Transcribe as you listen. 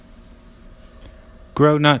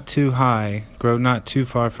Grow not too high, grow not too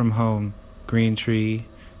far from home, green tree,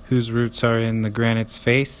 whose roots are in the granite's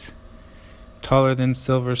face. Taller than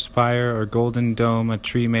silver spire or golden dome, a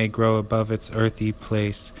tree may grow above its earthy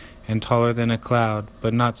place, and taller than a cloud,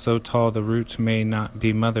 but not so tall the root may not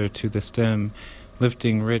be mother to the stem,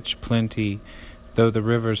 lifting rich plenty, though the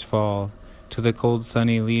rivers fall, to the cold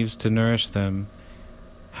sunny leaves to nourish them.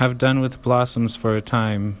 Have done with blossoms for a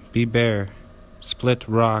time, be bare, split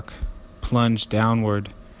rock, plunge downward,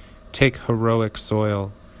 take heroic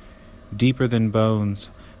soil, deeper than bones,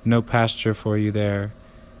 no pasture for you there,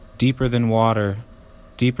 deeper than water,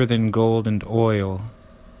 deeper than gold and oil.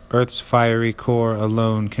 Earth's fiery core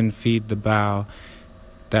alone can feed the bough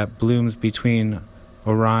that blooms between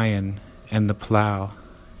Orion and the plow.